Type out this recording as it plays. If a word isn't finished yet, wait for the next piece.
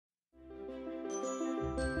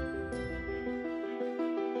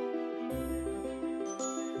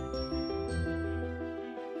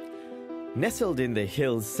Nestled in the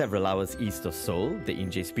hills several hours east of Seoul, the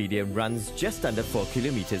Inje Speedium runs just under 4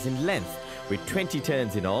 kilometers in length, with 20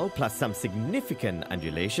 turns in all, plus some significant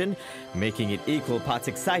undulation, making it equal parts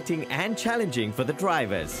exciting and challenging for the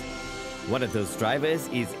drivers. One of those drivers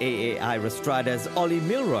is AAI Rostrada's Ollie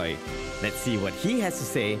Millroy. Let's see what he has to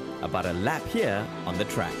say about a lap here on the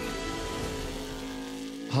track.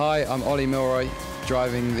 Hi, I'm Ollie Millroy,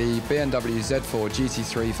 driving the BMW Z4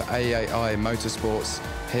 GT3 for AAI Motorsports,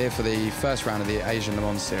 here for the first round of the Asian Le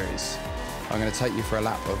Mans Series. I'm going to take you for a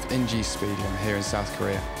lap of Inje Speedium here in South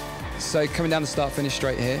Korea. So coming down the start-finish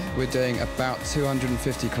straight here, we're doing about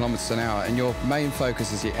 250 kilometers an hour, and your main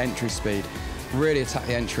focus is your entry speed. Really attack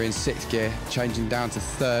the entry in 6th gear, changing down to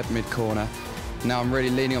 3rd mid-corner. Now I'm really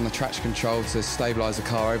leaning on the traction control to stabilise the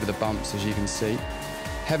car over the bumps, as you can see.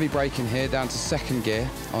 Heavy braking here down to 2nd gear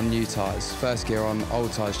on new tyres, 1st gear on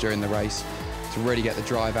old tyres during the race to really get the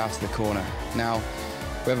drive out of the corner. Now,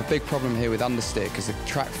 we have a big problem here with understeer because the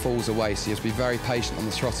track falls away, so you have to be very patient on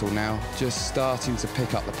the throttle now. Just starting to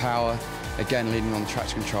pick up the power, again leaning on the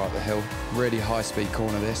traction control up the hill. Really high speed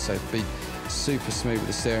corner this, so be super smooth with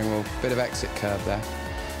the steering wheel, bit of exit curve there.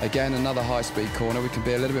 Again, another high speed corner. We can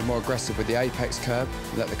be a little bit more aggressive with the apex curb,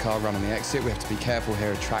 let the car run on the exit. We have to be careful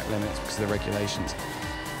here at track limits because of the regulations.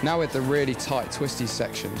 Now with the really tight twisty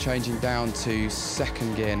section, changing down to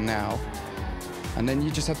 2nd gear now. And then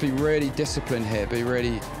you just have to be really disciplined here, be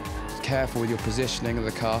really careful with your positioning of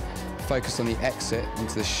the car, focus on the exit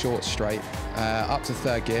into the short straight, up to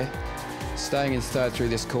 3rd gear. Staying in 3rd through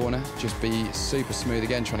this corner, just be super smooth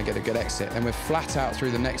again, trying to get a good exit. And we're flat out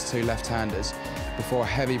through the next 2 left-handers before a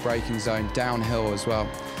heavy braking zone downhill as well,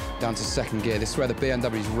 down to 2nd gear. This is where the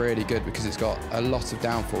BMW is really good because it's got a lot of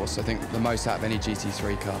downforce, I think the most out of any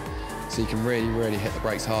GT3 car. So you can really hit the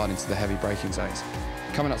brakes hard into the heavy braking zones.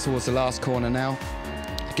 Coming up towards the last corner now,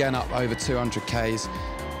 again up over 200 Ks,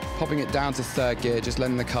 popping it down to 3rd gear, just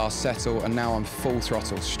letting the car settle, and now I'm full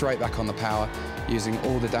throttle, straight back on the power, using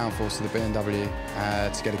all the downforce of the BMW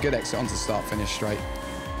to get a good exit onto the start-finish straight.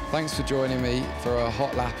 Thanks for joining me for a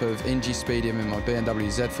hot lap of Inje Speedium in my BMW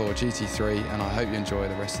Z4 GT3, and I hope you enjoy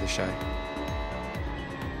the rest of the show.